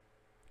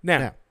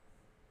Now.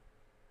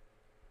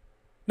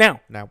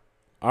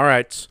 All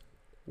right.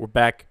 We're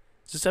back.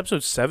 Is this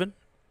episode 7?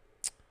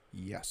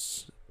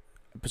 Yes.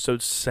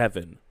 Episode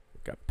 7.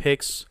 Got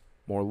picks,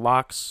 more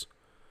locks.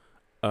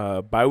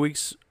 Bye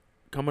weeks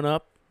coming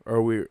up.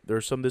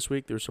 There's some this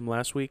week. There's some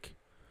last week.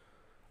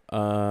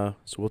 So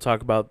we'll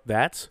talk about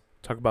that.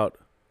 Talk about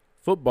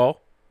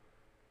football.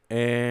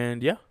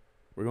 And, yeah,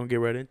 we're going to get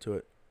right into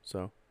it.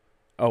 So,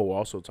 we'll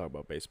also talk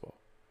about baseball.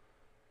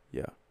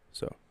 Yeah,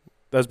 so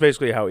that's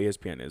basically how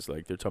ESPN is.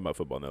 Like, they're talking about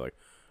football, and they're like,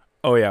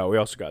 oh, yeah, we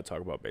also got to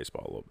talk about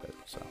baseball a little bit.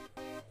 So,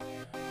 all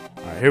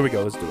right, here we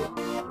go. Let's do it.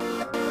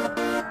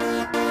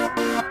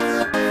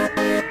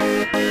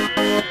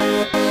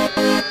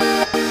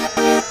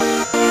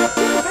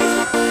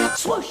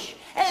 Swoosh,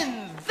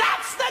 and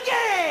that's the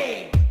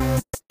game!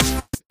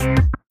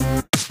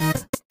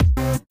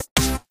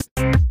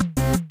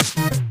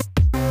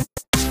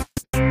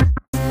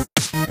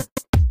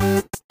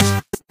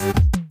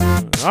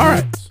 All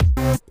right.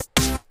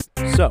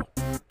 So,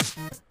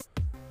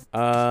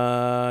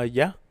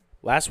 yeah,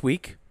 last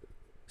week,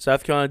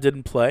 South Carolina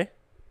didn't play,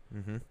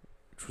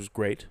 which was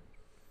great.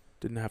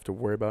 Didn't have to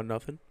worry about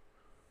nothing.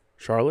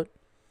 Charlotte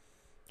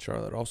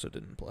also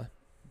didn't play.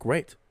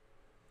 great.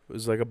 It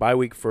was like a bye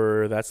week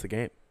for that's the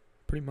game.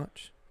 Pretty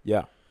much.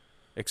 Yeah.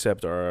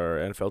 Except our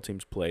NFL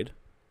teams played.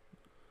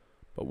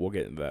 But we'll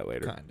get into that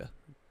later. Kinda.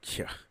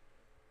 Yeah.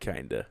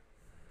 Kinda.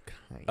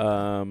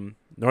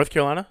 North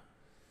Carolina,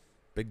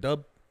 Big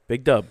dub.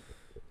 big dub.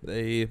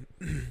 They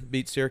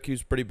beat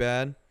Syracuse pretty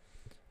bad.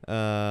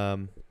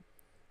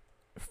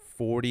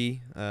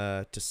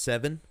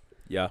 40-7.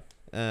 Yeah.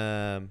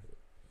 And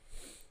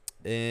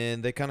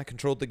they kind of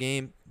controlled the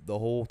game the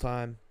whole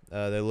time.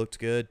 They looked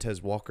good.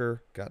 Tez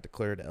Walker got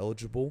declared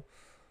eligible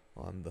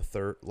on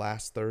the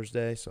last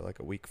Thursday, so like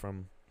a week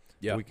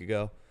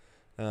ago.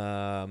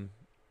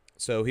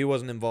 So he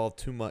wasn't involved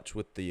too much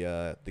with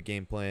the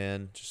game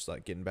plan, just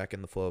like getting back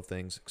in the flow of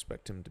things.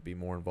 Expect him to be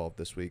more involved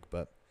this week,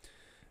 but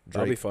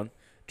That'll be fun.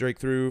 Drake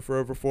threw for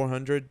over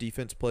 400.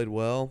 Defense played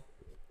well.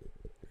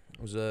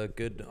 It was a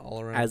good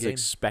all-around As game.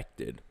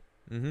 expected.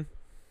 Mm-hmm.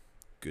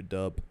 Good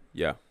dub.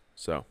 Yeah.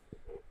 So,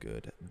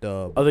 Good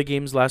dub. other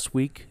games last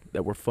week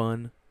that were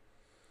fun.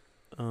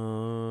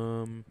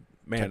 Man,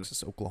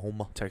 Texas,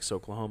 Oklahoma. Texas,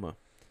 Oklahoma.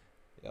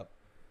 Yep.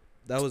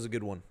 That was a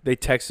good one. They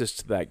Texas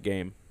to that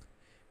game.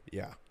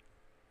 Yeah.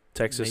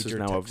 Texas Major is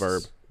now Texas. a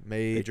verb.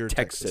 Major They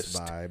Texas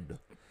Texased. vibed.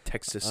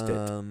 Texas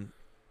it.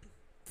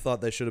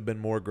 Thought they should have been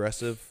more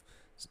aggressive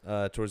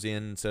towards the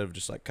end instead of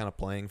just like kind of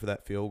playing for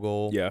that field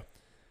goal. Yeah.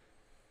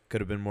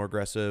 Could have been more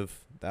aggressive.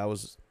 That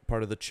was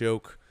part of the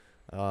choke.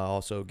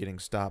 Also getting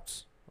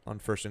stops on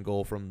first and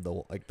goal from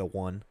the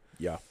one.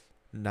 Yeah.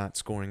 Not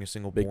scoring a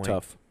single Big point.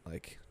 tough.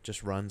 Like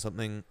just run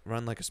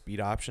like a speed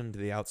option to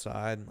the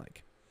outside and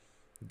like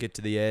get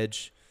to the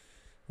edge.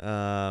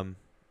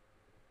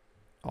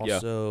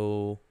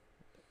 Also,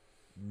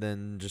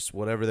 then just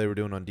whatever they were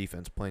doing on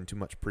defense, playing too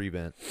much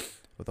prevent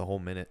with a whole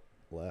minute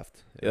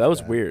left. Yeah, that was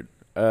bad. weird.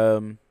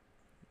 And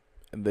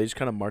they just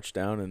kind of marched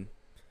down and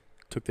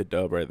took the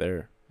dub right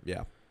there.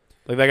 Yeah.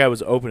 Like, that guy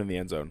was open in the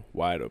end zone.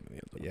 Wide open in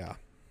the end zone. Yeah.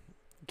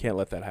 You can't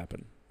let that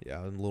happen.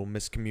 Yeah, and a little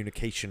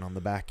miscommunication on the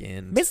back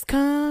end.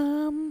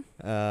 Miscom.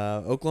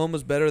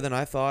 Oklahoma's better than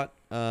I thought.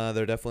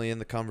 They're definitely in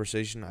the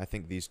conversation. I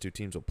think these two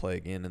teams will play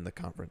again in the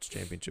conference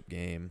championship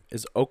game.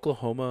 Is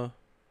Oklahoma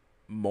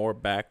more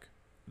back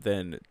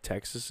than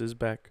Texas is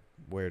back?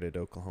 Where did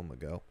Oklahoma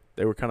go?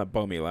 They were kind of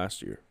bummy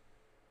last year.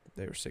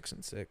 They were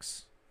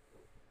 6-6.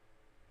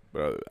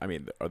 But, I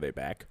mean, are they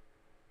back?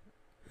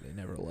 They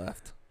never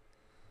left.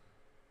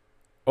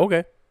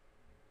 Okay.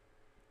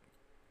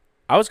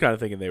 I was kind of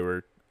thinking they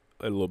were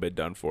a little bit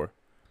done for.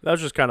 That was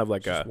just kind of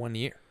like Just 1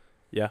 year.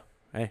 Yeah.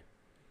 Hey.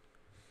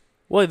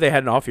 Well, they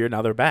had an off year.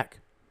 Now they're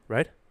back,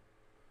 right?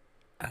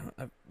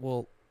 I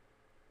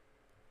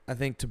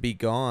think to be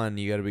gone,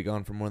 you got to be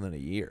gone for more than a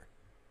year.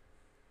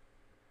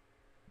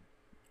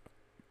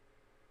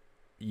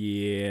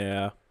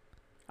 Yeah.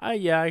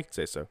 I could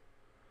say so.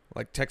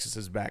 Like Texas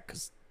is back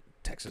because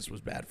Texas was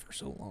bad for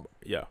so long.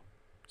 Yeah.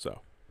 So,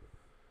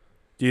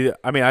 do you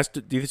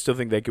still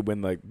think they could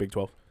win like Big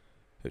 12?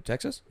 Who,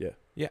 Texas? Yeah.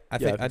 Yeah, I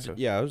think so.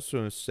 I was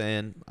sort of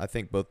saying I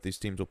think both these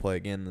teams will play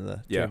again in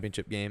the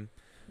championship game.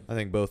 I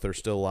think both are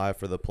still alive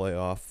for the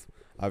playoff.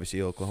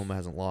 Obviously, Oklahoma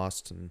hasn't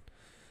lost, and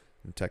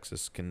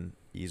Texas can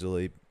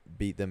easily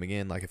beat them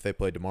again. Like, if they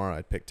played tomorrow,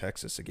 I'd pick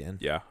Texas again.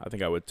 Yeah, I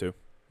think I would too.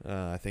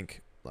 I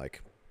think,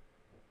 like,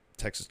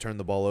 Texas turned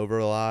the ball over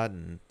a lot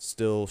and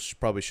still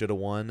probably should have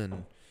won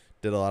and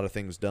did a lot of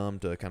things dumb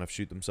to kind of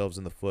shoot themselves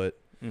in the foot.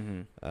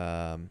 Mm-hmm.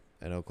 And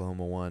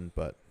Oklahoma won,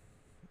 but,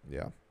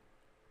 yeah.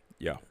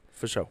 Yeah,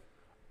 for sure.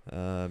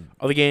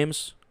 Other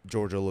games?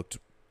 Georgia looked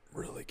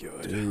really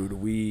good. Dude,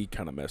 we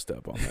kind of messed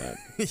up on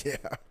that.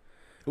 Yeah.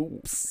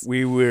 Oops.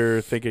 We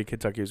were thinking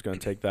Kentucky was going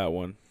to take that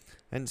one.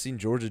 I hadn't seen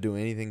Georgia do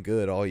anything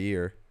good all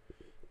year.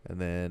 And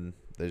then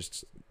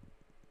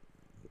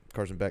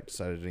Carson Beck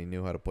decided he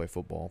knew how to play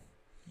football.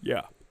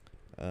 Yeah.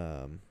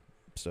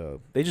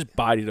 So they just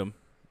bodied them.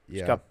 yeah,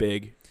 Just got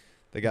big.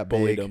 they got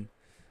bullied big. them.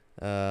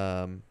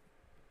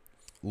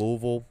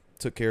 Louisville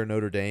took care of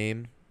Notre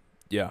Dame.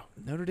 Yeah.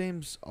 Notre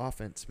Dame's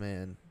offense,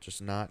 man,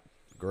 just not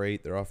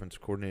great. Their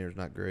offensive coordinator is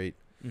not great.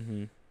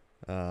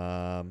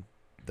 They'll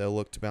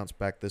look to bounce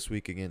back this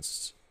week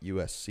against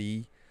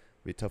USC.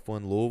 Be a tough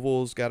one.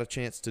 Louisville's got a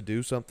chance to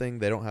do something.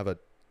 They don't have a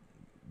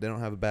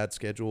bad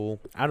schedule.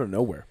 Out of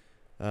nowhere.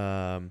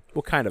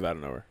 What kind of out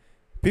of nowhere?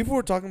 People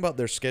were talking about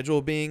their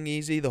schedule being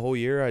easy the whole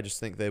year. I just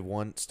think they've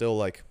won. Still,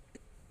 like,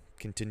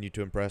 continue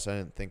to impress. I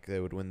didn't think they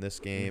would win this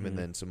game, and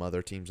then some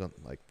other teams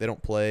they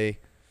don't play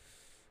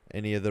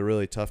any of the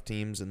really tough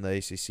teams in the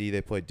ACC.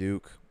 They play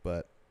Duke,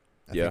 but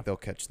I think they'll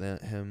catch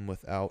him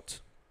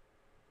without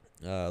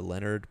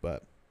Leonard.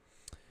 But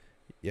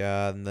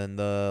yeah, and then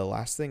the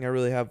last thing I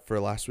really have for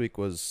last week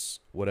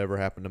was whatever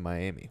happened to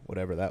Miami,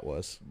 whatever that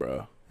was,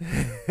 bro.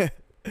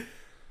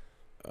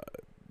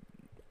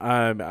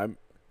 I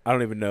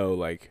don't even know.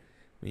 Like,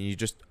 I mean,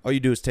 all you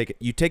do is take it.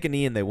 You take a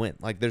knee and they win.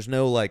 Like, there's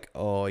no like,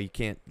 oh, you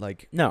can't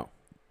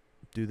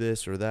do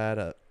this or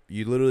that.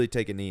 You literally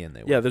take a knee and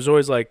they win. Yeah, there's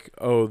always like,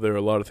 oh, there are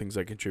a lot of things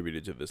that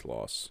contributed to this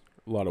loss.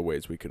 A lot of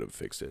ways we could have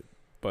fixed it.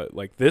 But,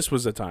 like, this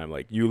was a time,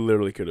 like, you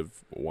literally could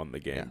have won the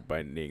game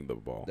by kneeing the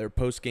ball. Their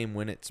post-game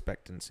win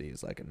expectancy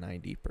is like a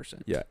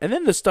 90%. Yeah, and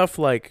then the stuff,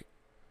 like,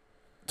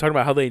 talking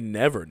about how they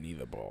never knee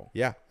the ball.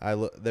 Yeah,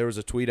 there was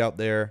a tweet out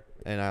there,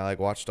 and I, like,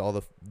 watched all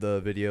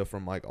the video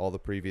from, like, all the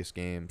previous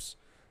games.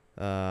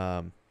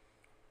 And,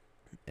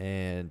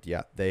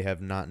 yeah, they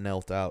have not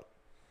knelt out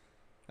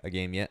a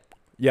game yet.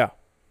 Yeah.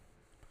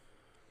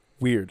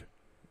 Weird.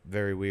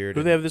 Very weird.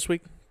 Who do they have this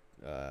week?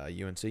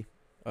 UNC. Oh,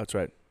 that's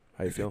right.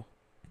 How you feel?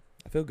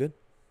 I feel good.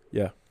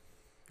 Yeah.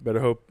 Better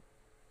hope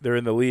they're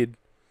in the lead.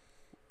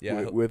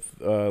 Yeah. With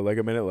like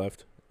a minute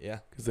left. Yeah.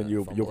 Because then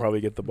you'll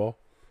probably get the ball.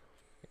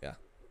 Yeah.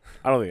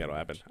 I don't think that'll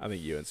happen. I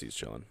think UNC's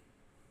chilling.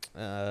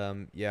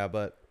 Yeah,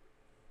 but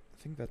I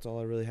think that's all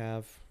I really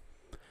have.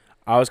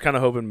 I was kind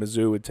of hoping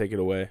Mizzou would take it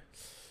away.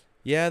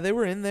 Yeah, they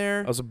were in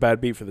there. That was a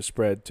bad beat for the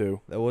spread,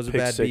 too. That was a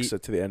Pick bad six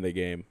beat. to the end of the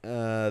game.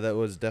 That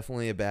was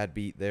definitely a bad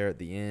beat there at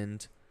the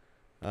end.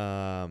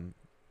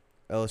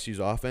 LSU's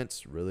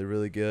offense, really,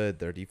 really good.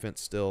 Their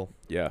defense still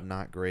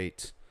not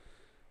great.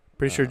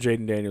 Pretty sure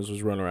Jaden Daniels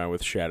was running around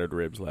with shattered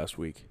ribs last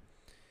week.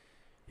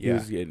 He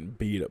was getting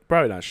beat up.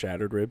 Probably not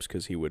shattered ribs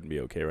because he wouldn't be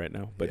okay right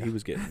now. But he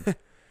was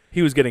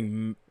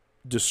getting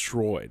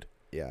destroyed.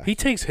 Yeah. He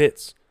takes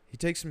hits. He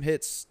takes some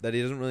hits that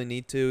he doesn't really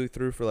need to. He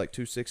threw for like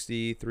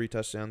 260, 3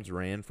 touchdowns,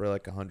 ran for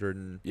like 100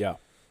 and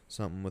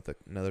something with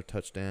another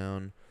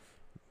touchdown.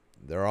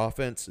 Their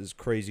offense is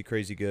crazy,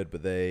 crazy good,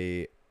 but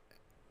they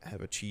have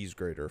a cheese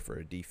grater for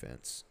a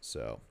defense,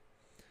 so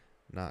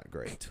not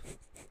great.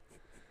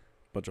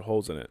 Bunch of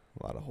holes in it.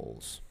 A lot of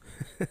holes.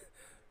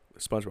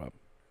 SpongeBob.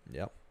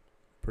 Yep,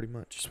 pretty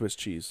much. Swiss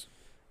cheese.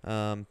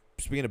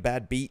 Speaking of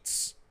bad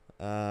beats,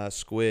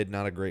 Squid,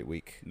 not a great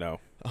week. No.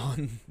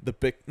 On the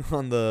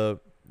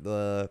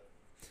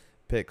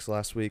picks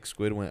last week,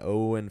 Squid went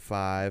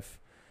 0-5.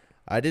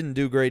 I didn't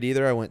do great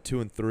either. I went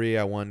 2-3.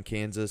 I won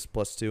Kansas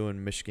 +2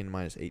 and Michigan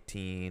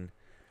 -18.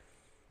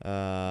 It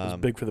was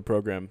big for the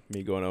program,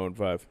 me going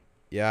 0-5.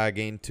 Yeah, I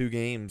gained 2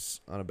 games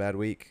on a bad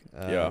week.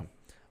 I'm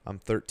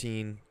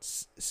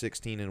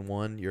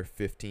 13-16-1. You're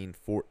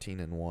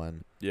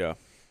 15-14-1. Yeah.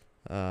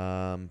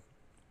 But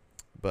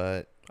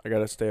I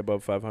gotta stay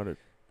above 500.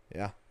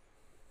 Yeah,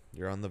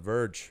 you're on the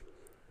verge.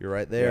 You're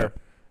right there.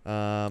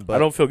 But I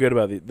don't feel good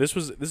about it. This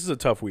is a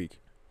tough week.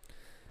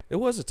 It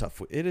is a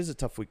tough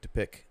week to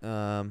pick.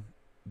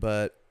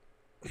 But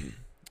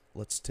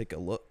let's take a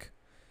look.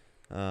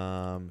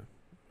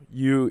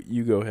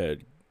 You go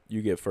ahead.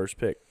 You get first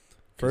pick.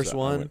 First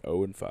one.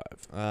 0-5.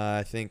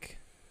 I think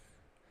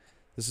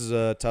this is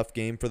a tough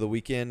game for the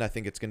weekend. I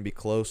think it's going to be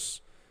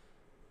close.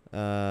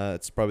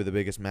 It's probably the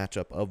biggest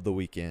matchup of the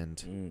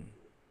weekend.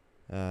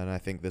 And I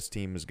think this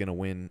team is going to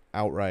win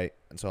outright.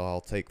 And so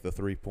I'll take the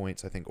 3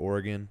 points. I think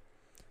Oregon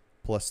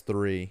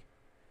 +3.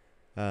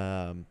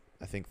 I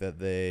think that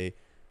they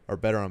are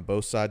better on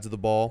both sides of the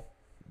ball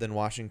than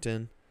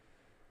Washington.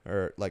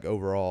 Or, like,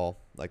 overall,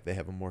 like, they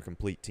have a more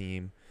complete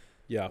team.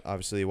 Yeah.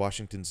 Obviously,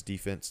 Washington's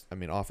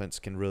offense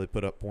can really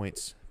put up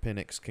points.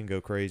 Penix can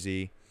go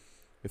crazy.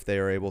 If they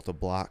are able to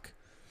block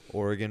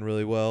Oregon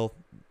really well,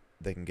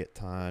 they can get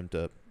time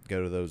to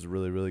go to those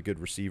really, really good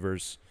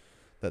receivers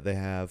that they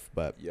have.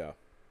 But yeah,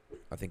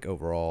 I think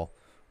overall,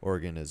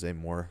 Oregon is a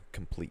more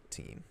complete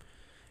team.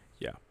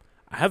 Yeah.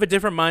 I have a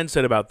different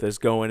mindset about this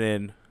going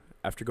in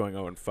after going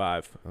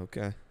 0-5.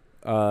 Okay.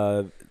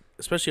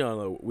 Especially on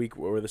a week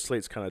where the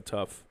slate's kind of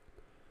tough.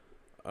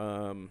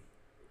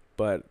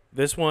 But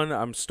this one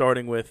I'm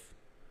starting with,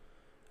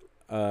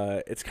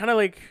 it's kind of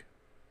like,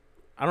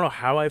 I don't know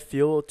how I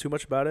feel too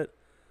much about it.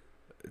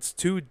 It's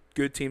 2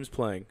 good teams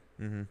playing,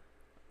 and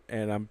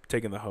I'm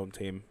taking the home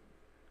team.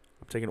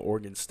 I'm taking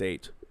Oregon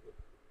State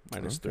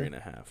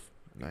 -3.5.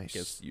 Nice.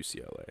 Against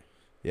UCLA.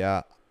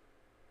 Yeah.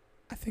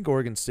 I think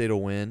Oregon State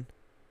will win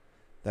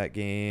that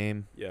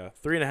game. Yeah,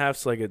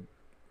 3.5's like a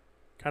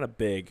kind of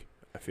big,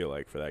 I feel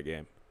like, for that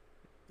game.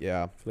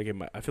 Yeah.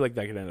 I feel like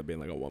that could end up being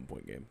like a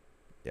 1-point game.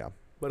 Yeah.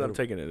 But I'm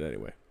taking it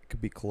anyway.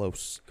 could be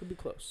close. Could be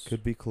close.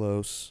 Could be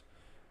close.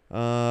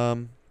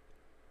 All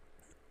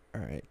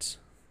right.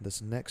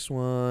 This next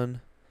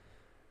one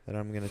that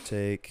I'm gonna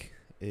take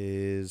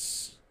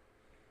is,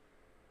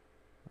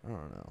 I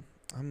don't know.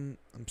 I'm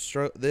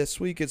this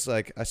week. It's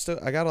like I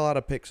got a lot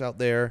of picks out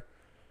there,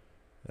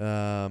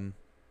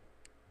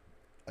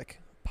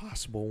 like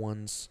possible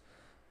ones,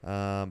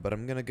 but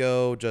I'm gonna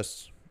go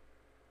just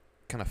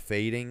kind of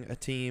fading a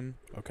team.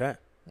 Okay.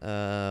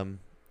 I'm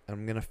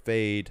gonna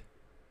fade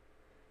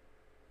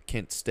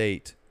Kent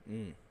State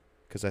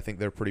because I think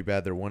they're pretty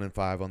bad. They're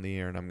 1-5 on the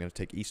year, and I'm gonna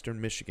take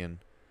Eastern Michigan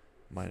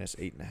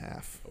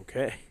 -8.5.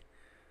 Okay.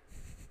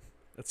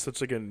 That's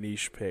such like a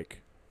niche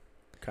pick,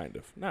 kind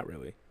of. Not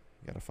really.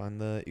 You gotta find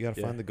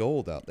the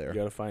gold out there. You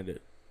gotta find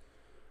it.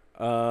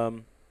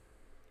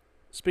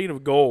 Speaking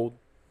of gold,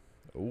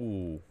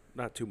 Ooh,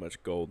 not too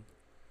much gold.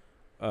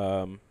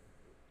 There's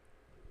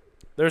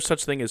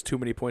such thing as too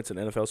many points in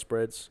NFL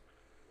spreads.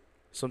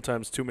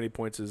 Sometimes too many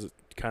points is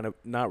kind of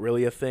not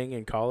really a thing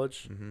in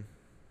college,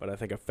 but I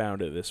think I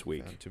found it this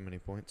week. found too many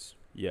points.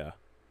 Yeah.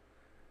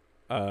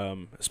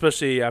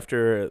 Especially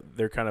after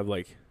their kind of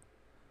like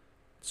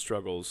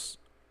struggles.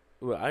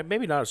 Well,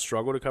 maybe not a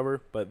struggle to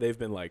cover, but they've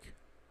been like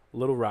a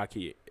little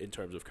rocky in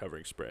terms of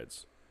covering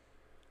spreads.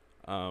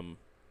 But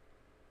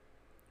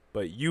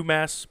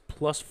UMass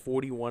plus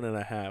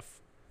 41.5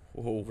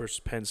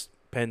 versus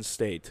Penn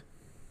State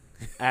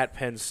at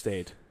Penn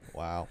State.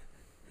 Wow.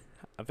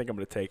 I think I'm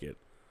going to take it.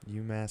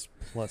 UMass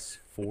plus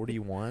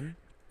 41.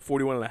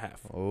 41.5.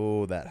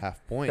 Oh, that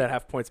half point. That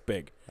half point's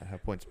big. That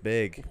half point's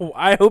big. Well,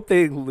 I hope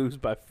they lose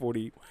by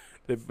 40.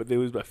 They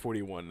lose by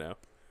 41 now.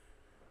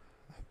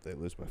 I hope they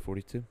lose by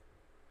 42.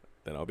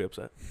 Then I'll be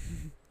upset.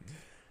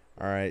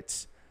 All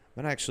right.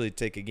 I'm gonna actually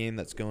take a game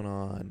that's going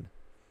on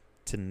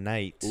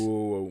tonight.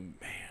 Oh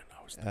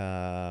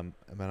man,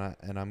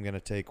 I'm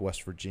gonna take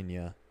West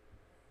Virginia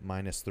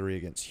 -3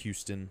 against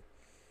Houston.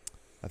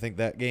 I think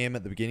that game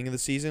at the beginning of the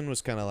season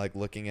was kind of like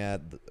looking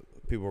at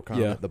people were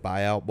calling it the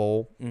buyout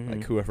bowl.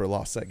 Like whoever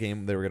lost that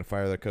game, they were gonna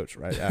fire their coach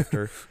right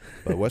after.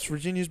 But West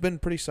Virginia's been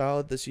pretty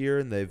solid this year,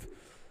 and they've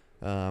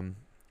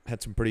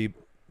had some pretty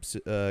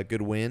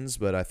good wins.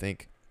 But I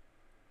think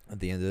at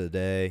the end of the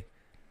day,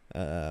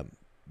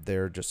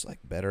 they're just like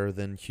better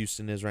than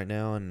Houston is right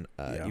now. And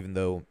even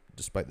though,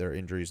 despite their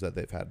injuries that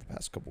they've had the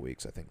past couple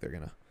weeks, I think they're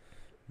gonna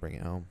bring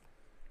it home.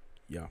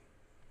 Yeah.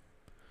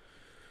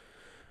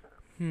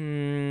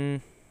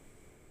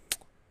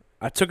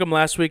 I took them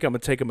last week. I'm gonna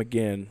take them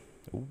again.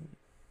 Ooh.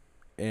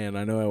 And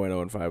I know I went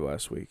 0-5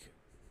 last week,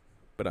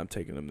 but I'm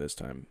taking them this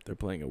time. They're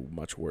playing a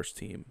much worse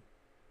team.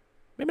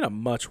 Maybe not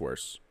much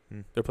worse.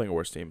 They're playing a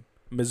worse team.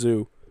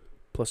 Mizzou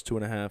plus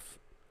 2.5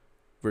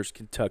 versus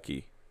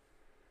Kentucky.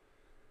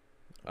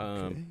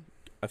 Okay.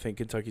 I think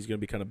Kentucky's going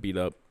to be kind of beat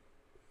up.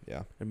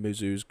 Yeah. And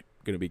Mizzou's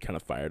going to be kind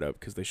of fired up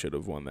because they should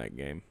have won that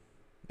game.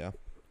 Yeah.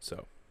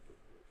 So.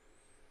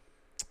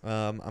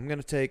 I'm going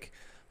to take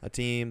a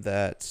team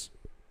that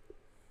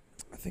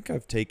I think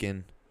I've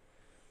taken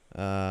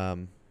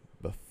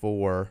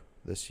before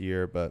this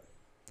year, but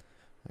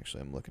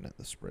actually I'm looking at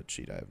the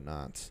spreadsheet. I have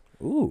not.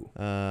 Ooh.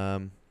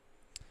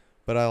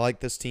 But I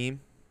like this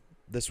team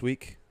this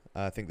week.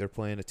 I think they're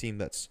playing a team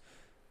that's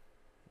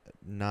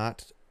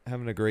not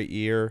having a great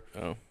year.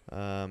 Oh.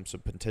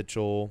 Some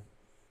potential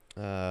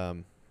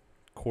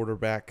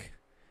quarterback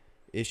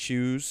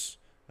issues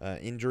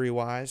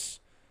injury-wise.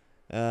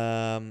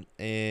 And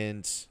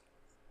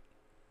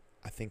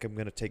I think I'm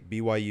going to take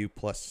BYU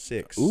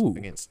 +6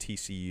 against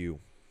TCU.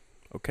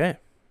 Okay.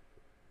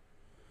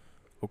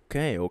 All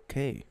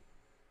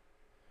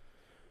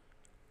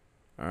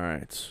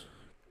right.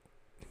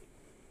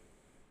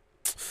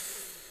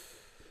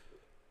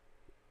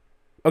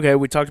 Okay,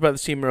 we talked about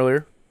this team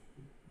earlier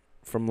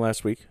from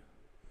last week.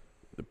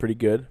 They're pretty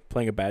good.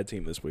 Playing a bad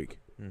team this week.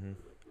 Mm-hmm.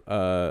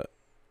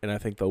 And I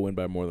think they'll win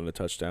by more than a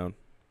touchdown.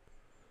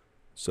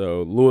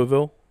 So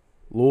Louisville.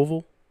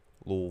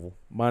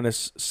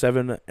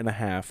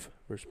 -7.5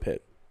 versus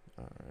Pitt.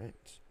 All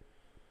right.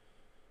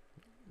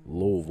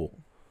 Louisville.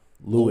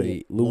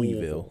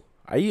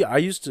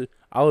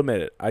 I'll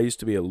admit it. I used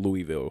to be a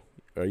Louisville.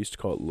 I used to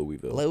call it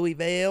Louisville.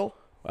 Louisville.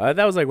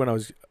 That was like when I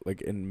was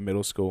like in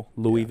middle school.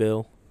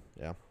 Louisville.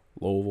 Yeah.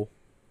 Louisville.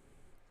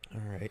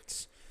 All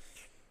right.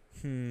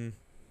 I'm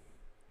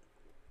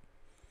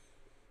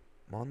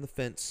on the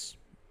fence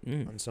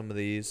on some of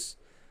these.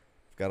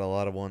 I've got a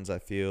lot of ones I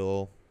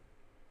feel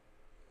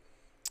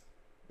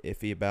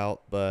iffy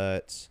about,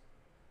 but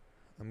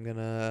I'm going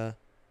to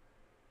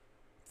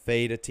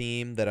fade a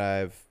team that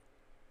I've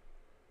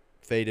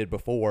faded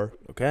before.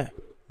 Okay.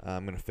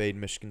 I'm going to fade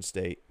Michigan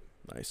State.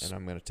 Nice. And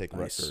I'm going to take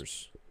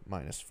Rutgers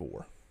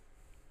 -4.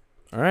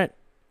 All right.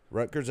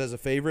 Rutgers as a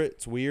favorite.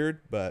 It's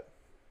weird, but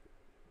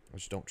I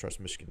just don't trust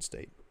Michigan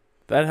State.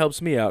 That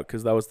helps me out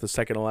because that was the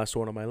second to last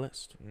one on my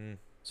list.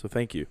 So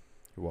thank you.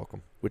 You're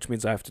welcome. Which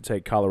means I have to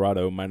take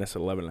Colorado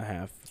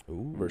 -11.5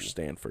 Ooh. versus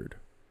Stanford.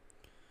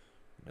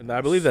 Nice. And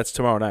I believe that's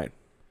tomorrow night.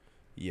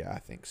 Yeah, I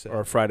think so.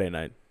 Or Friday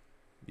night.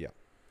 Yeah.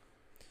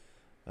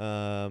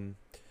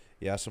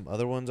 Yeah, some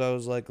other ones I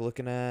was like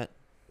looking at.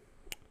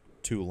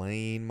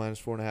 Tulane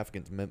 -4.5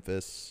 against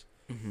Memphis.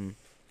 Mm-hmm.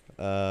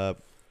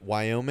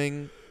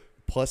 Wyoming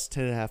plus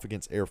 10.5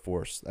 against Air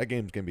Force. That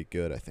game's gonna be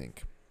good, I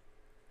think.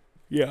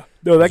 Yeah.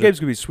 No, that game's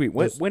gonna be sweet.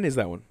 When is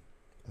that one?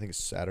 I think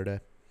it's Saturday.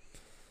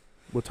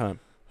 What time?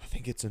 I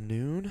think it's a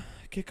noon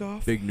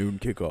kickoff. Big noon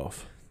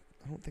kickoff.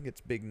 I don't think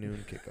it's big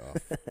noon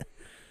kickoff.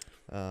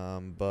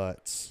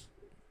 But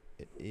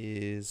it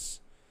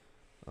is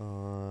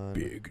on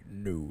Big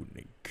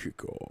noon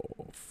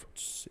kickoff.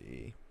 Let's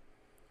see.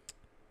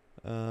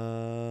 I'm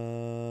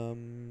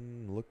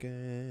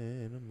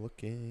looking.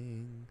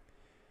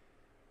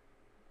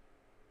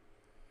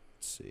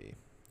 Let's see.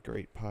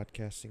 Great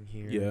podcasting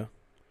here. Yeah.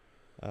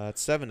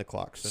 It's 7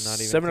 o'clock, so not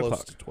even 7 close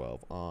o'clock. to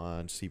 12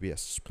 on CBS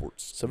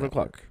Sports. 7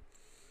 Network. o'clock.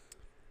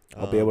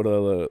 I'll be able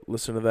to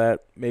listen to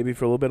that maybe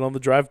for a little bit on the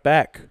drive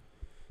back,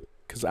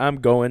 because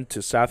I'm going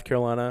to South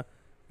Carolina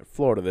and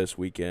Florida this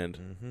weekend.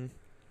 Mm-hmm.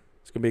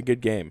 It's gonna be a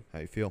good game. How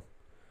you feel?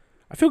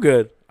 I feel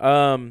good.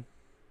 I'm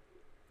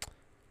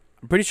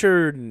pretty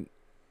sure.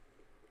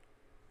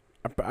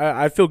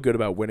 I feel good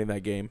about winning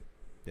that game.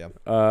 Yeah.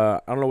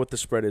 I don't know what the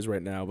spread is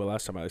right now, but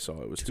last time I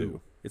saw it was 2.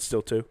 It's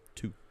still 2?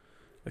 2.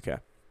 Okay.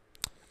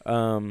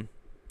 I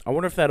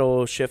wonder if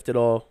that'll shift at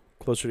all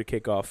closer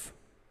to kickoff.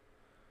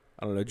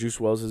 I don't know. Juice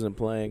Wells isn't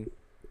playing.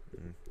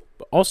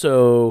 But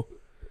also,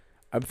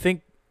 I'm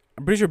pretty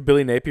sure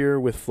Billy Napier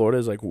with Florida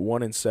is like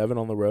 1-7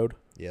 on the road.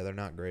 Yeah, they're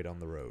not great on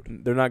the road.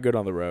 They're not good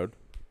on the road.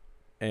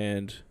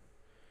 And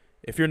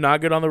if you're not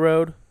good on the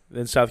road,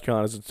 then South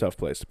Carolina's a tough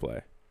place to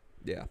play.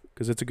 Yeah.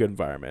 Because it's a good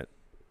environment.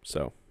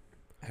 So,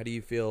 how do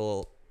you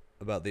feel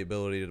about the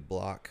ability to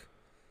block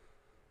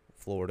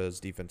Florida's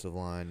defensive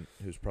line,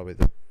 who's probably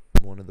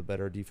one of the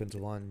better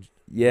defensive lines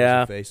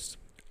yeah, faced?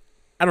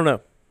 I don't know.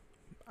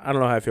 I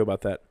don't know how I feel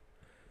about that.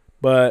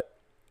 But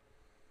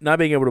not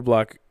being able to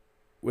block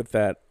with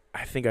that,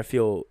 I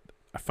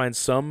find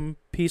some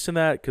peace in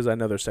that because I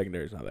know their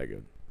secondary is not that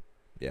good.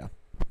 Yeah.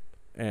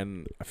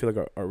 And I feel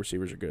like our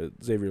receivers are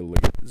good. Xavier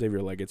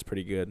Leggett's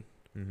pretty good.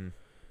 Mm-hmm.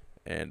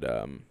 And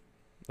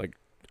like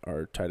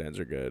our tight ends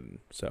are good.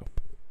 So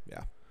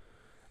yeah.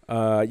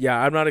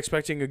 I'm not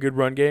expecting a good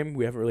run game.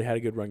 We haven't really had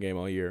a good run game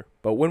all year.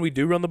 But when we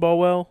do run the ball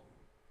well,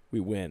 we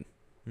win.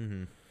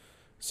 Mm-hmm.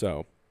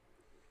 So,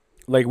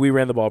 like, we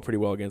ran the ball pretty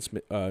well against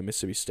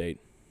Mississippi State.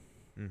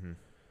 Mm-hmm.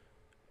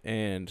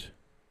 And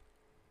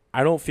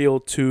I don't feel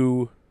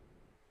too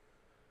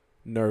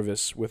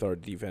nervous with our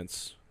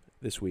defense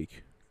this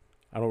week.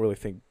 I don't really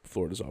think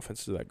Florida's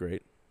offense is that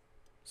great.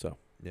 So,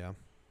 yeah.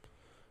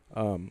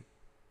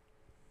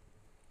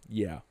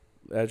 Yeah,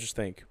 I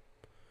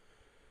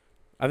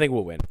think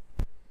we'll win.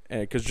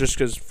 Because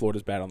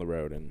Florida's bad on the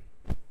road and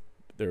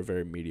they're a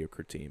very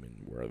mediocre team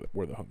and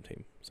we're the home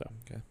team. So,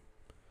 okay.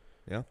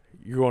 Yeah.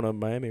 You're going to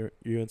Miami or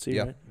UNC,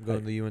 yeah, right? I'm going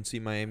to the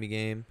UNC Miami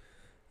game.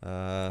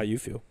 How you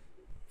feel?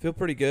 Feel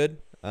pretty good.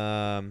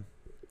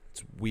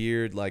 It's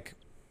weird, like,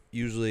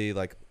 usually,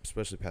 like,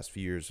 especially the past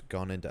few years,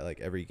 gone into, like,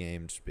 every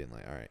game just being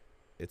like, all right,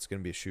 it's going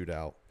to be a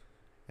shootout,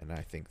 and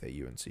I think that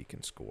UNC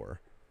can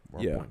score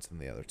more points than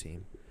the other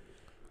team.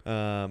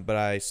 But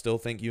I still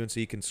think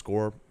UNC can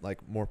score,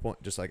 like, more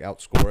points, just, like,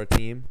 outscore a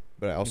team.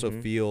 But I also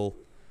feel,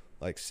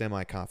 like,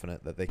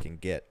 semi-confident that they can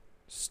get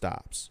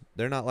stops.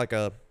 They're not, like,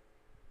 a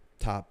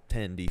top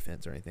 10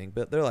 defense or anything,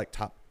 but they're, like,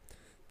 top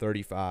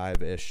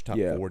 35-ish, top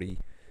 40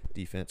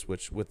 defense,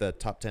 which with a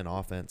top 10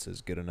 offense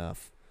is good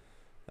enough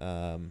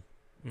to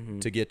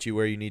get you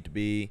where you need to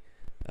be.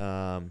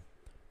 They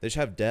just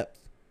have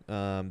depth. They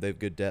have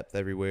good depth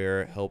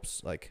everywhere. It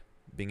helps, like,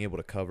 being able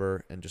to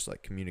cover and just,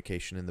 like,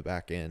 communication in the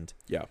back end.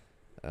 Yeah.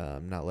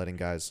 Not letting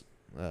guys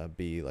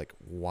be, like,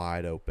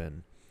 wide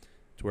open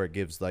to where it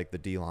gives, like, the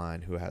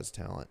D-line who has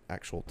talent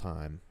actual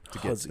time to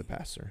get to the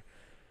passer.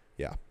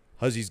 Yeah.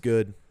 Huzzy's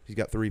good. He's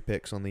got 3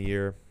 picks on the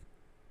year.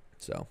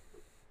 So.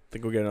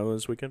 Think we'll get another one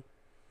this weekend?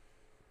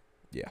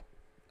 Yeah.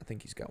 I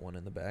think he's got one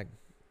in the bag.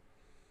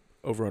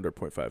 Over under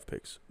 0.5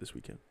 picks this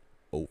weekend.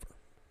 Over.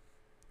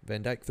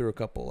 Van Dyke threw a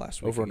couple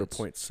last week. Over under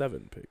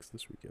 0.7 picks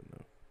this weekend,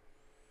 though.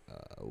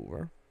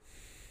 Over.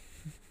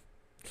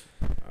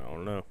 I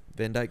don't know.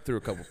 Van Dyke threw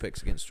a couple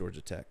picks against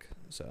Georgia Tech.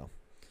 So.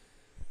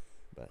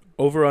 But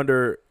over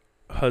under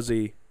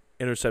Huzzy,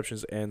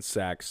 interceptions and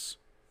sacks,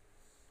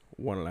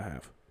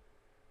 1.5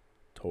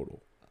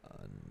 total.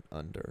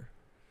 Under.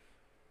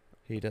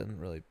 He doesn't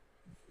really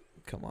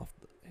come off.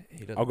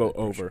 I'll go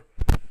over.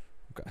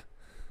 Okay.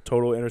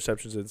 Total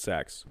interceptions and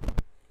sacks,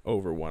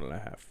 over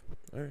 1.5.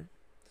 All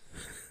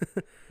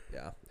right.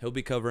 Yeah, he'll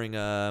be covering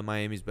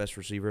Miami's best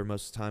receiver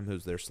most of the time,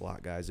 who's their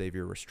slot guy,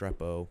 Xavier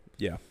Restrepo.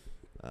 Yeah.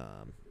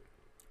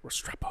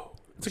 Restrepo.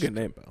 That's a good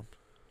name.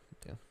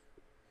 Yeah.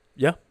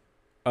 Yeah.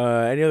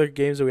 Any other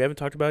games that we haven't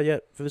talked about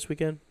yet for this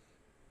weekend?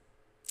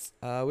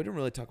 We didn't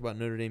really talk about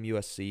Notre Dame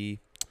USC.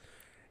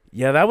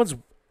 Yeah, that one's.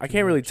 I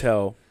can't really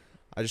tell.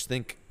 I just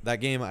think that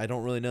game I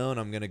don't really know, and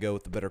I'm going to go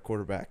with the better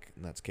quarterback,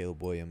 and that's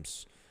Caleb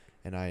Williams.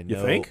 And I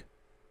know. You think?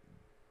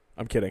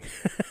 I'm kidding.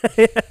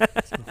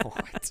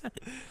 What?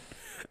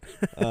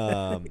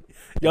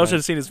 Y'all should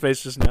have seen his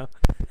face just now.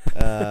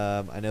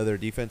 I know their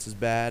defense is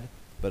bad,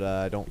 but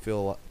I don't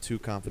feel too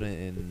confident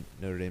in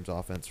Notre Dame's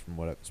offense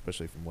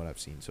especially from what I've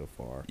seen so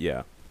far.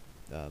 Yeah.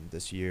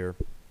 This year.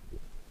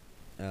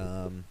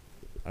 I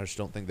just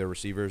don't think their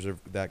receivers are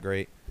that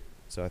great,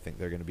 so I think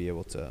they're going to be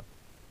able to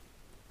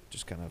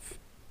just kind of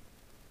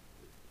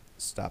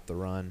stop the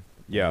run.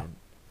 Yeah. And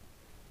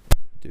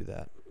do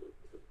that.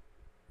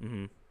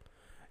 Mm-hmm.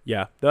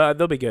 Yeah,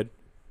 they'll be good.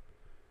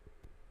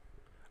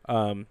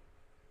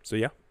 So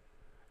yeah,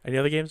 any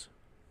other games?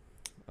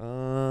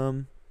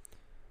 I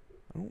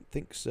don't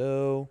think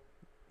so,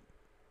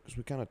 because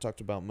we kind of talked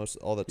about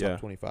all the top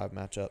 25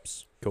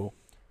 matchups. Cool.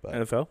 But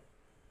NFL?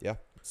 Yeah,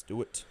 let's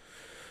do it.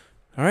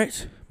 All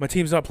right. My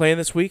team's not playing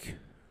this week.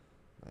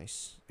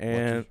 Nice.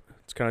 And Lucky.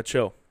 it's kind of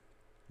chill.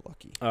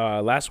 Lucky.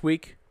 Last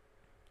week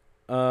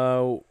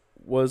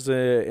was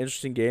an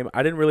interesting game.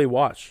 I didn't really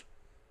watch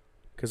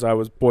because I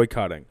was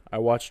boycotting. I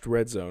watched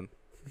Red Zone,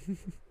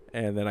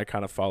 and then I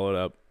kind of followed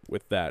up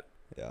with that.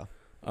 Yeah.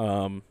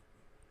 But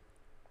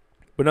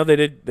no, they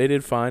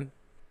did fine.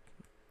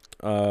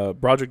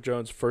 Broderick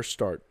Jones' first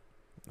start.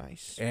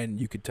 Nice. And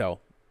you could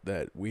tell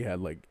that we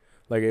had like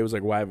it was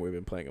like, why haven't we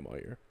been playing him all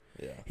year?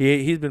 Yeah.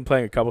 He's been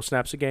playing a couple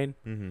snaps a game.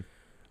 Mm-hmm.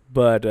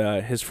 But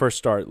his first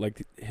start,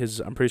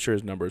 I'm pretty sure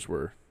his numbers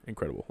were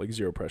incredible, like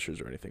 0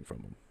 pressures or anything from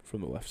him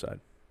from the left side.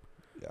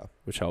 Yeah.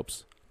 Which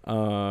helps.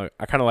 I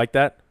kind of like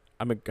that.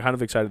 I'm kind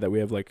of excited that we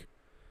have like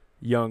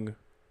young,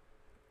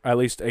 at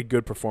least a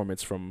good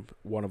performance from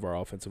one of our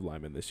offensive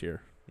linemen this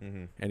year.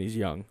 Mm-hmm. And he's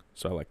young,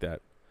 so I like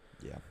that.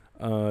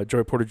 Yeah.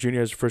 Joey Porter Jr.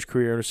 has his first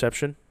career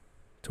interception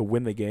to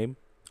win the game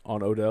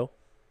on Odell.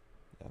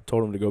 Yeah.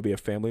 Told him to go be a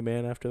family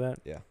man after that.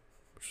 Yeah.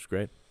 Which is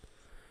great.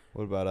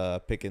 What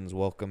about Pickens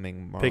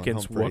welcoming Marlon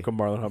Pickens Humphrey? welcome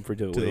Marlon Humphrey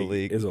to the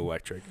league is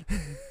electric.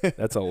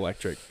 That's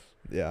electric.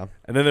 Yeah.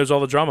 And then there's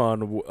all the drama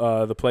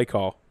on the play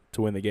call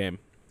to win the game.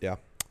 Yeah.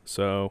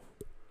 So,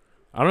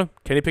 I don't know.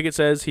 Kenny Pickett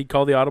says he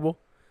called the audible.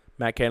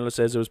 Matt Canada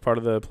says it was part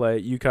of the play.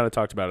 You kind of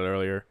talked about it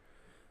earlier.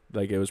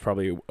 Like it was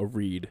probably a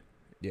read.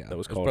 Yeah. That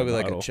was it's called probably in the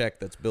like huddle. a check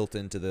that's built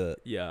into the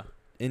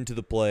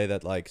play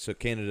that so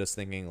Canada's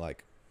thinking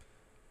like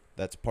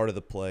that's part of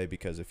the play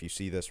because if you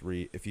see this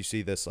read,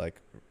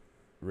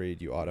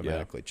 you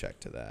automatically check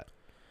to that.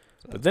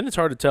 So. But then it's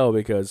hard to tell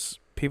because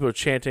people are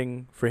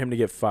chanting for him to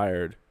get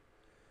fired,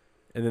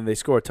 and then they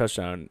score a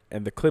touchdown,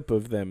 and the clip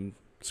of them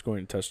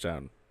scoring a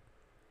touchdown,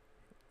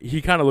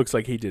 he kind of looks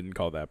like he didn't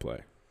call that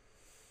play.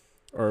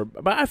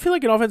 But I feel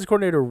like an offensive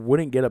coordinator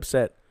wouldn't get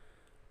upset.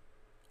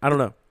 I don't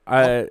know.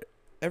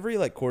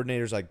 Every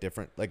coordinator's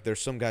different. Like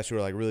there's some guys who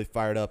are really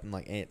fired up and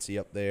antsy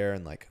up there,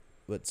 and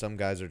but some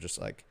guys are just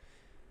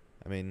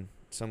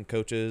some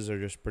coaches are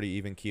just pretty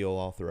even keel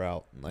all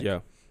throughout.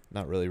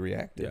 Not really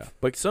reactive. Yeah,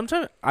 but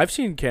sometimes I've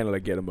seen Canada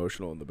get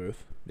emotional in the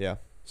booth. Yeah.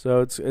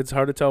 So it's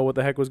hard to tell what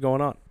the heck was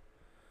going on.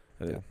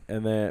 Yeah.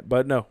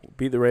 But no,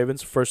 beat the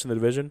Ravens, first in the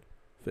division.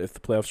 If the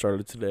playoffs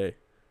started today,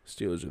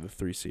 Steelers are the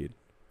 3 seed.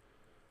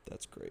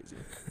 That's crazy.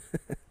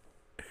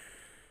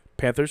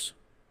 Panthers.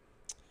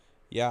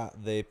 Yeah,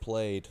 they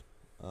played.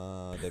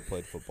 They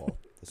played football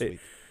this week.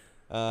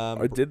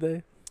 Or did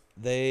they?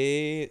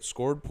 They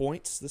scored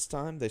points this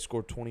time. They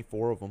scored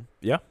 24 of them.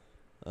 Yeah.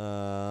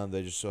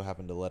 They just so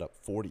happened to let up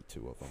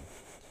 42 of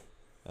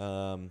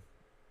them.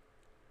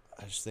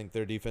 I just think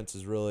their defense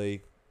is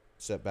really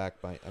set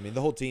back by.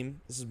 The whole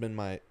team. This has been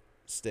my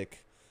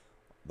stick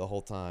the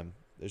whole time.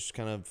 They're just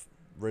kind of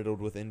riddled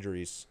with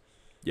injuries.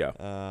 Yeah.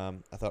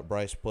 I thought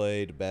Bryce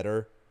played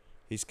better.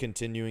 He's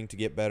continuing to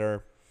get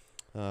better,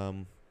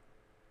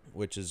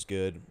 which is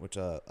good, which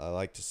I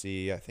like to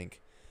see. I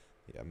think,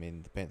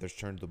 the Panthers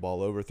turned the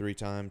ball over 3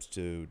 times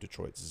to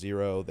Detroit's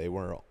 0. They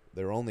were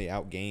only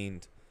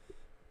outgained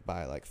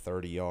by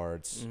 30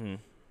 yards. Mm-hmm.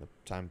 The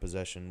time of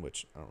possession,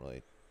 which I don't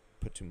really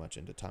put too much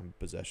into time of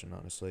possession,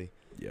 honestly.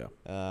 Yeah.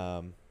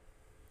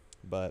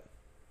 But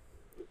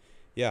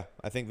yeah,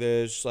 I think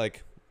they're just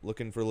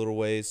looking for little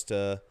ways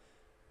to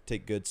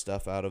take good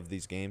stuff out of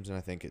these games, and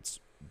I think it's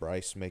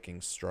Bryce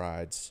making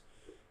strides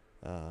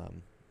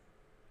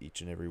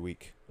each and every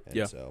week. And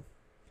yeah. So,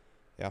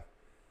 yeah.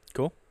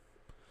 Cool.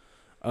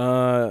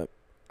 I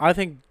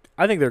think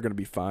they're gonna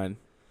be fine.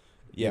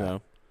 Yeah. You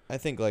know? I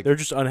think they're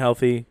just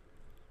unhealthy.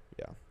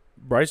 Yeah.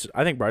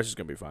 I think Bryce is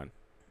gonna be fine.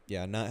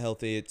 Yeah, not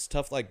healthy. It's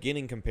tough,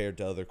 getting compared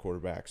to other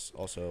quarterbacks.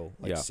 Also,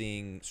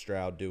 seeing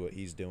Stroud do what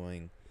he's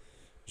doing.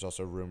 There's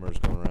also rumors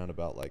going around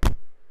about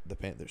the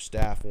Panthers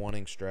staff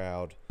wanting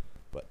Stroud,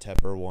 but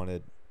Tepper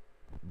wanted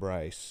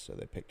Bryce, so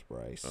they picked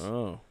Bryce.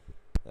 Oh.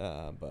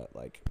 But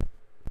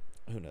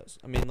who knows?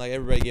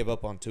 Everybody gave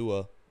up on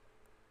Tua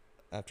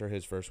after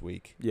his first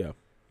week. Yeah.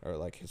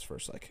 Or his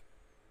first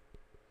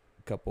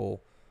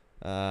couple.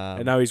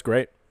 And now he's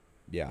great.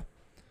 Yeah.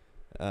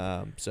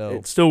 So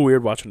it's still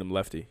weird watching him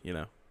lefty,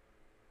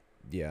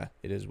 Yeah,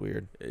 it is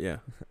weird. Yeah.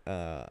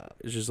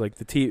 It's just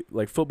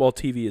football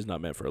TV is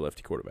not meant for a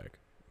lefty quarterback.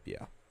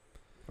 Yeah.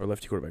 Or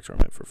lefty quarterbacks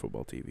aren't meant for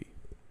football TV.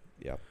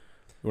 Yeah.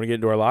 You want to get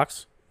into our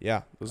locks?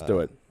 Yeah. Let's do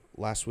it.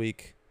 Last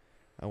week,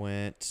 I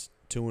went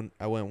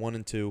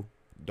 1-2.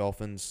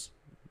 Dolphins.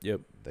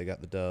 Yep. They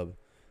got the dub.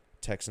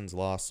 Texans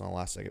lost on a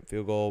last-second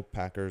field goal.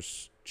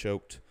 Packers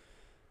choked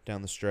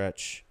down the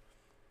stretch.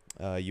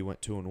 You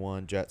went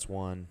 2-1. Jets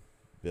won.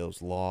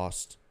 Bills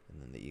lost,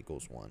 and then the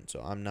Eagles won.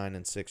 So I'm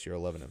 9-6. You're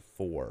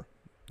 11-4.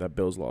 That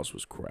Bills loss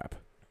was crap.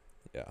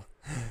 Yeah.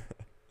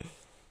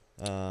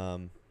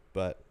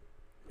 But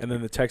and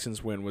then the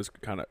Texans win was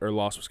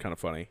loss was kind of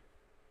funny.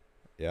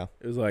 Yeah.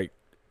 It was like,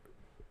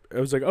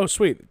 oh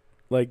sweet,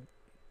 like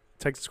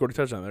Texans scored a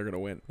touchdown, they're gonna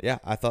win. Yeah,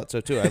 I thought so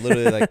too. I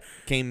literally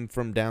came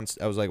from down.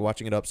 I was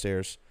watching it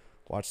upstairs,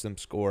 watched them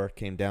score,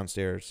 came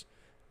downstairs,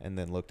 and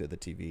then looked at the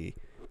TV,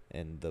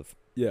 and the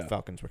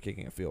Falcons were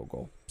kicking a field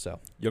goal. So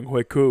Young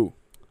Hui Koo.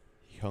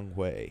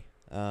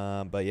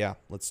 But yeah,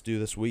 let's do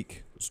this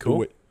week. Let's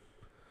do it.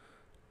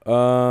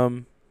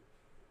 I'm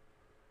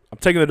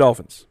taking the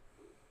Dolphins.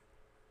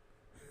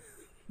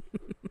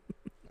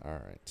 All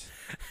right.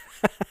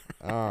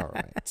 All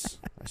right.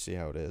 I see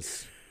how it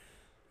is.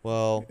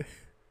 Well,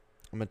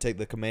 I'm going to take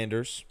the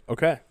Commanders.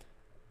 Okay.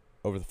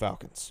 Over the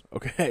Falcons.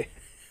 Okay.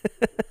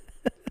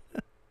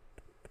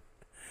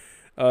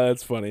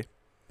 That's funny.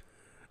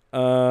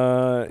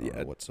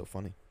 Yeah. What's so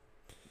funny?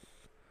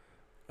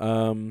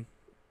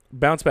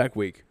 Bounce back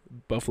week.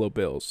 Buffalo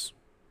Bills.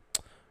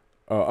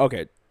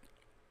 Okay.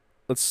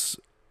 I'm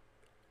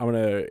going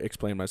to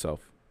explain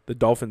myself. The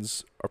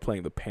Dolphins are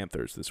playing the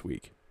Panthers this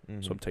week.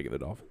 Mm-hmm. So I'm taking the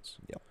Dolphins.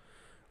 Yep.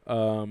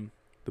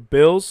 The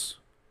Bills,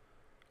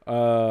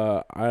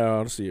 I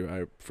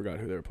forgot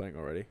who they were playing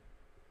already.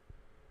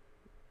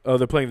 Oh,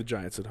 they're playing the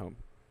Giants at home.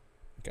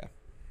 Okay.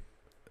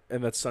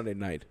 And that's Sunday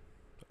night.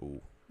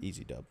 Ooh,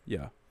 easy dub.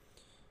 Yeah.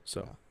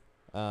 So.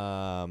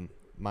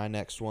 My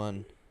next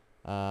one,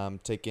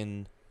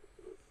 taking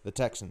the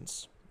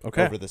Texans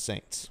over the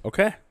Saints.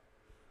 Okay.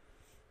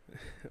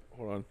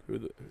 Hold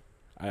on.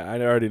 I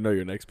already know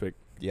your next pick.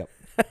 Yep.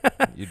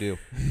 You do.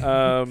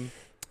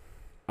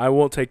 I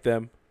won't take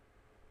them.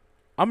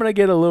 I'm going to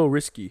get a little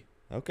risky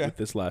with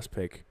this last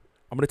pick.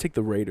 I'm going to take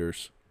the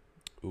Raiders.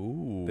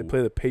 Ooh. They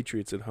play the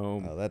Patriots at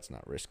home. Oh, that's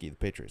not risky. The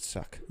Patriots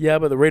suck. Yeah,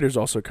 but the Raiders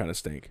also kind of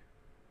stink.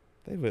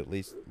 They've at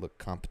least looked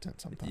competent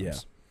sometimes. Yeah.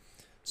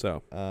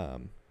 So,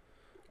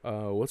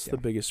 what's the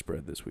biggest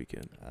spread this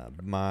weekend?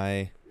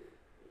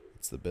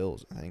 It's the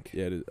Bills, I think.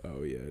 Yeah, it is.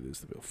 Oh, yeah, it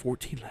is the Bills.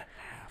 14.5.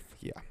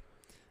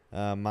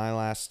 Yeah. My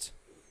last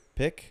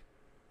pick,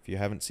 if you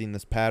haven't seen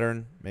this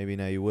pattern, maybe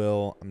now you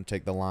will. I'm going to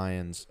take the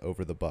Lions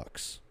over the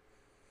Bucks.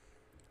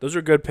 Those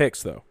are good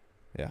picks, though.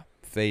 Yeah.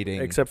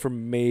 Fading. Except for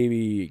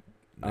maybe,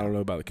 I don't know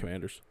about the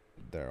Commanders.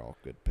 They're all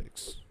good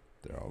picks.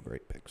 They're all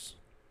great picks.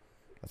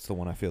 That's the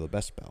one I feel the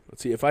best about.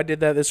 Let's see. If I did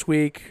that this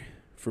week,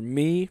 for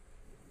me,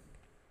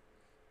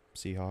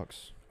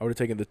 Seahawks. I would have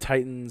taken the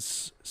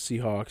Titans,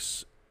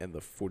 Seahawks, and the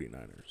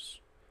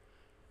 49ers.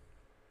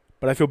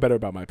 But I feel better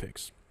about my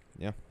picks.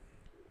 Yeah.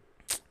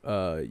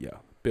 Yeah.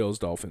 Bills,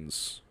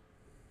 Dolphins,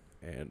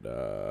 and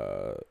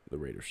the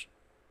Raiders.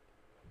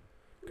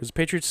 Because the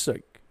Patriots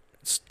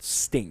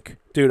stink.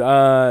 Dude,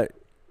 you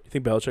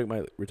think Belichick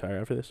might retire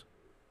after this?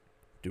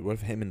 Dude, what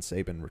if him and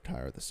Saban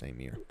retire the same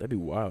year? That'd be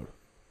wild.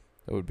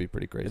 That would be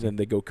pretty crazy. And then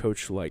they go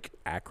coach,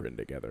 Akron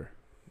together.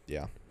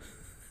 Yeah.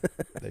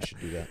 They should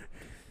do that.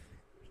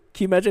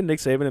 Can you imagine Nick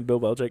Saban and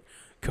Bill Belichick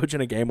coaching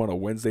a game on a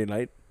Wednesday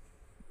night?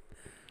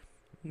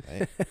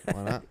 Hey,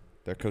 why not?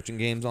 They're coaching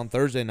games on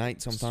Thursday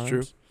night sometimes.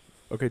 It's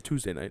true. Okay,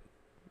 Tuesday night.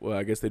 Well,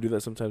 I guess they do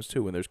that sometimes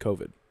too when there's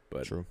COVID.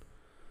 But true.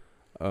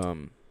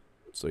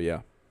 So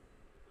yeah.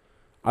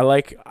 I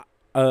like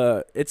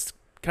it's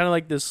kind of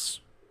like this.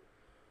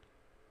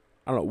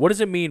 I don't know. What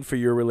does it mean for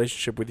your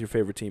relationship with your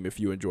favorite team if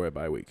you enjoy a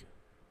bye week?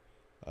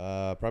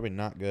 Probably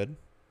not good.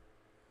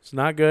 It's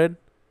not good.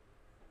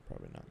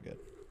 Probably not good.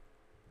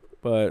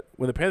 But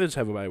when the Panthers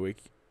have a bye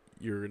week,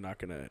 you're not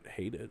gonna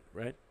hate it,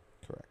 right?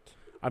 Correct.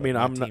 I mean,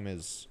 my team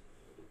is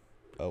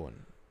 0-5.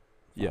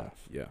 Yeah.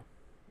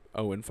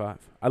 0-5.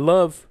 I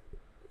love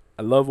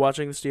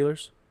watching the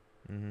Steelers,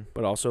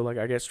 but also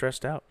I get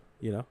stressed out.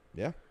 You know.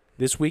 Yeah.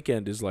 This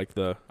weekend is I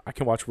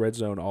can watch Red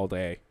Zone all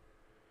day.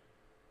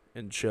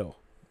 And chill.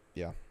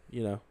 Yeah.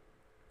 You know,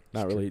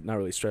 not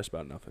really stressed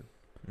about nothing.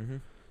 Mm-hmm.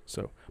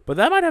 So, but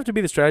that might have to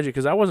be the strategy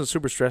because I wasn't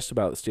super stressed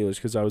about the Steelers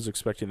because I was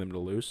expecting them to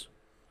lose.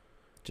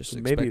 Just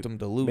expect them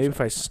to lose. Maybe if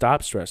I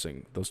stop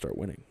stressing, they'll start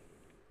winning.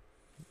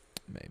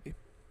 Maybe.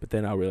 But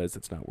then I'll realize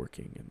it's not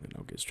working, and then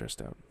I'll get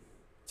stressed out.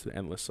 It's an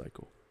endless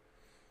cycle.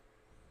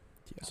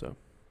 Yeah. So,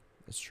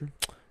 that's true.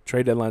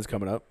 Trade deadline's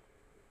coming up.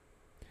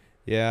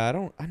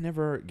 Yeah, I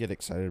never get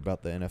excited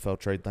about the NFL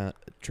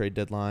trade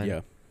deadline.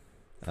 Yeah.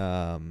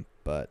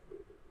 But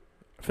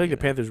I feel like the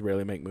Panthers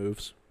rarely make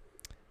moves.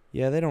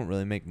 Yeah, they don't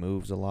really make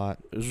moves a lot.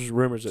 There's just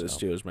rumors that the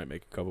Steelers might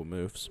make a couple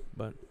moves,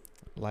 but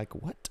like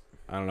what?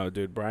 I don't know,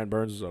 dude. Brian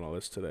Burns is on a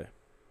list today,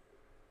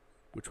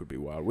 which would be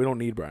wild. We don't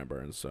need Brian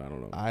Burns, so I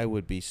don't know. I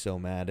would be so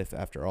mad if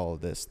after all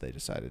of this they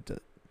decided to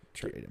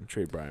trade him.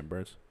 Trade Brian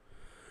Burns.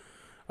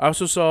 I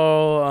also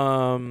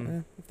saw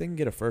if they can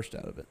get a first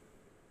out of it.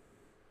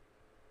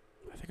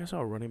 I think I saw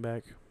a running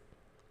back.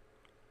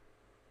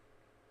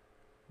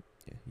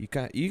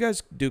 Yeah, you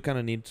guys do kind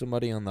of need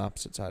somebody on the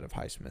opposite side of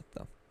Highsmith,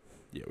 though.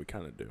 Yeah, we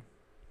kind of do.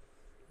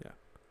 Yeah.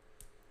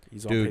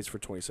 He's on pace for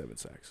 27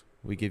 sacks.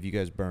 We give you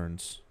guys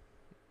Burns.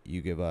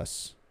 You give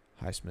us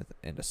Highsmith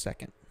and a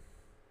second.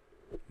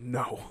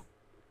 No.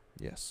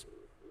 Yes.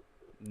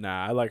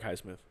 Nah, I like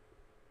Highsmith.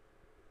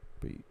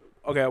 But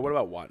Okay, what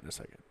about Watt in a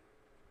second?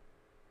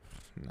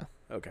 no.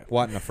 Okay.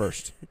 Watt in a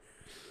first.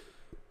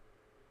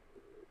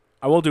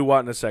 I will do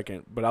Watt in a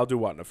second, but I'll do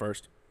Watt in a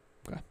first.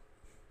 Okay.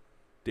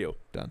 Deal.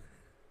 Done.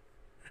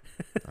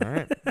 All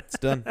right. It's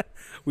done.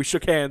 We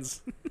shook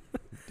hands.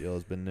 Deal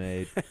has been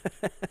made.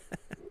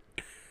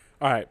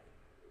 All right.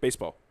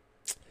 Baseball.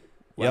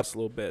 Yep. Last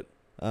little bit.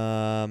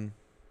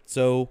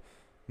 So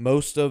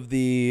most of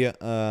the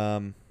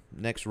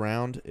next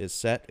round is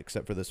set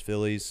except for this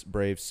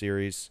Phillies-Braves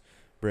series.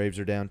 Braves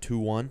are down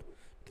 2-1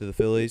 to the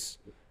Phillies.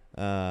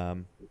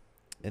 And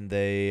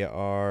they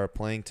are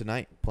playing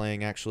tonight,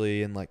 playing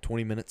actually in like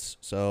 20 minutes.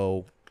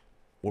 So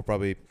we'll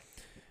probably,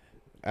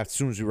 as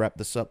soon as we wrap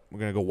this up, we're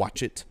going to go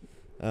watch it.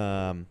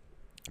 Our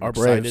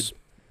excited. Braves.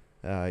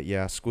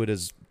 Yeah, Squid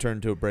has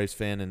turned to a Braves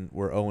fan, and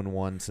we're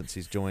 0-1 since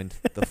he's joined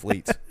the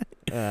fleet.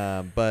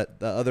 But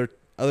the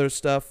other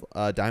stuff,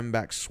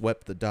 Diamondbacks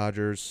swept the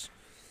Dodgers.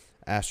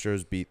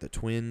 Astros beat the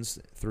Twins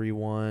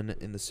 3-1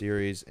 in the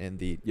series, and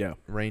the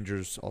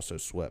Rangers also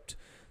swept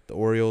the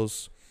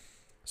Orioles.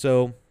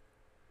 So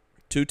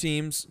 2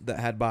 teams that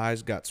had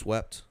byes got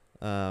swept.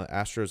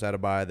 Astros had a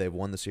bye. They've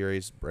won the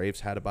series.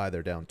 Braves had a bye.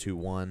 They're down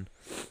 2-1.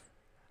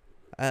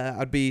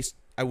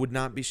 I would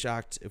not be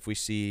shocked if we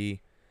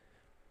see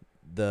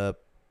the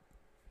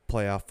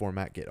playoff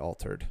format get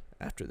altered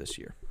after this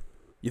year.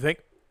 You think?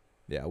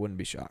 Yeah, I wouldn't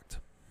be shocked.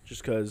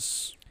 Just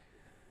because,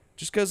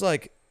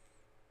 like,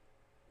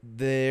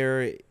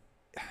 it's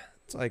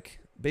like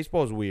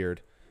baseball is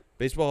weird.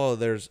 Baseball,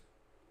 there's,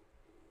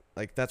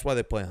 like, that's why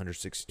they play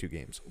 162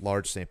 games,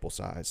 large sample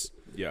size.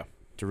 Yeah.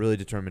 To really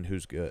determine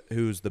who's good,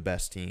 who's the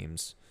best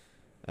teams.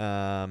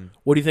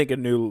 What do you think a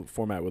new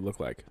format would look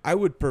like? I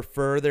would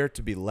prefer there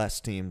to be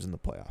less teams in the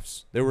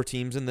playoffs. There were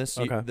teams in the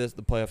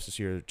playoffs this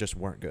year that just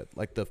weren't good.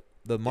 Like the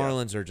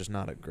Marlins are just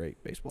not a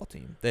great baseball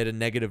team. They had a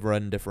negative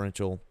run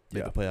differential in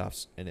the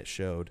playoffs, and it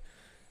showed.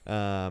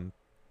 How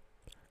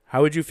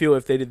would you feel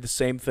if they did the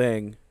same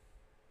thing,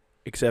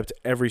 except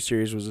every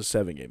series was a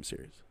 7-game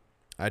series?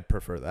 I'd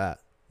prefer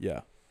that.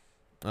 Yeah.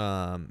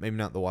 Maybe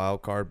not the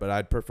wild card, but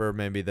I'd prefer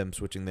maybe them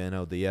switching the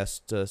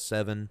NLDS to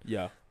 7.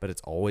 Yeah. But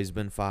it's always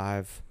been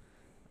 5.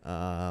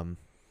 We're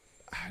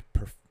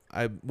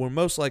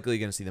most likely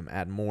going to see them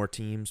add more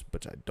teams,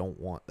 but I don't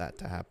want that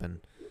to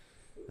happen.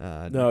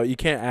 No, you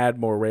can't add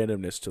more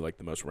randomness to like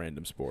the most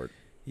random sport.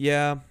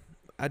 Yeah,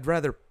 I'd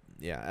rather.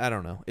 Yeah, I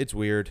don't know. It's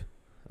weird.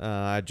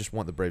 I just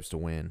want the Braves to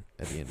win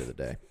at the end of the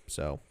day.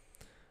 So,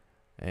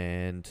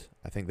 and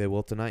I think they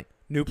will tonight.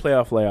 New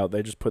playoff layout.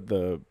 They just put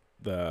the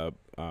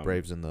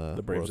Braves in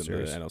the Braves World in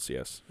Series. the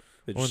NLCS.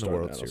 They Or just in the started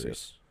World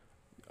Series.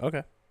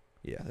 Okay.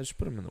 Yeah, they just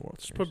put them in the World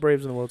Series. Just put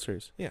Braves in the World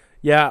Series. Yeah.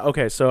 Yeah.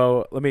 Okay.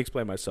 So let me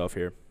explain myself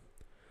here.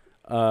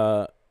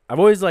 I've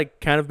always like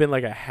kind of been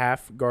like a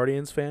half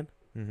Guardians fan.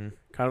 Mm-hmm.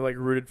 Kind of like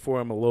rooted for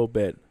them a little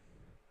bit.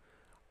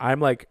 I'm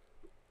like,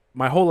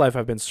 my whole life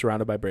I've been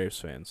surrounded by Braves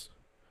fans.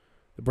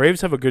 The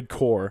Braves have a good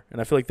core, and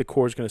I feel like the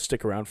core is going to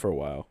stick around for a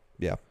while.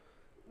 Yeah.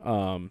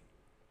 And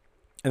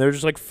they're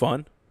just like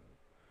fun.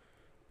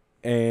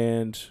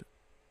 And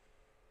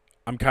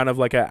I'm kind of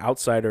like an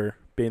outsider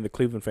being the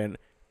Cleveland fan.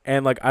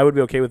 And like I would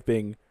be okay with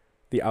being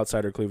the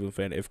outsider Cleveland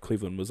fan if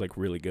Cleveland was like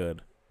really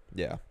good.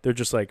 Yeah. They're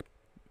just like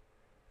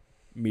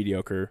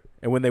mediocre.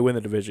 And when they win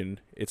the division,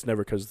 it's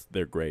never because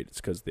they're great. It's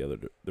because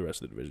the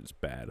rest of the division is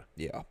bad.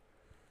 Yeah.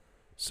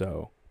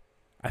 So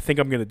I think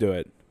I'm going to do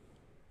it.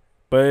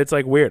 But it's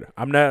like weird.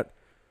 I've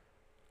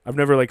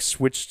never like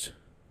switched.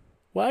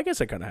 Well, I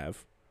guess I kind of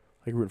have.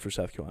 Like rooting for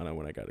South Carolina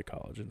when I got to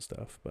college and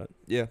stuff. But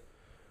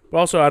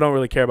also I don't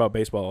really care about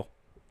baseball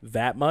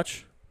that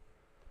much.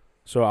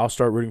 So I'll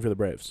start rooting for the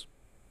Braves.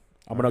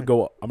 I'm gonna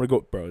go,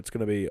 bro. It's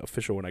gonna be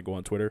official when I go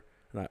on Twitter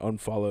and I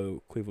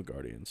unfollow Cleveland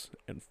Guardians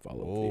and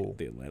follow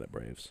the Atlanta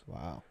Braves.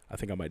 Wow. I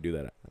think I might do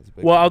that.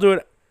 Well, I'll do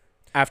it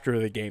after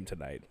the game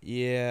tonight.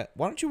 Yeah.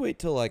 Why don't you wait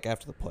till like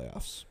after the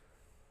playoffs?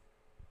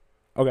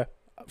 Okay.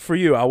 For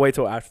you, I'll wait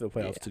till after the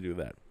playoffs to do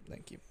that.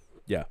 Thank you.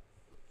 Yeah.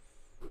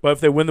 But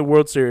if they win the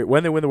World Series,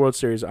 when they win the World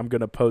Series, I'm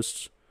gonna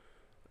post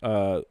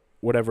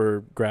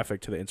whatever graphic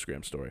to the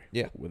Instagram story.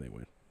 Yeah. When they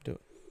win. Do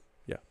it.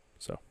 Yeah.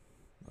 So.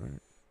 All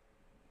right.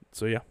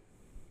 So yeah.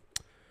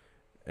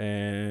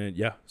 And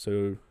yeah,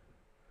 so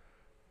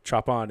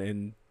chop on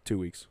in 2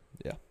 weeks.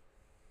 Yeah.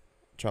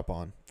 Chop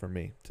on for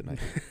me tonight.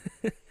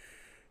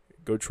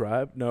 Go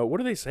Tribe? No, what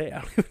do they say?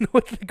 I don't even know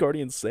what the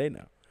Guardians say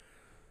now.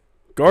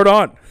 Guard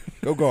on.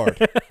 Go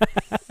Guard.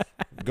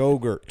 Go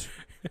Gert.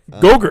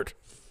 Go Gert.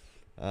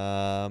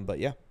 But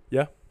yeah.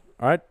 Yeah.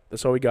 All right.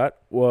 That's all we got.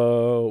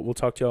 Well, we'll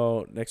talk to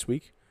y'all next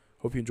week.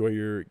 Hope you enjoy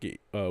your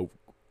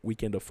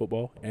weekend of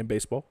football and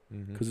baseball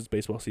because it's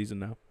baseball season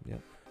now. Yeah.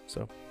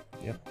 So.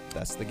 Yep.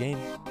 That's the game.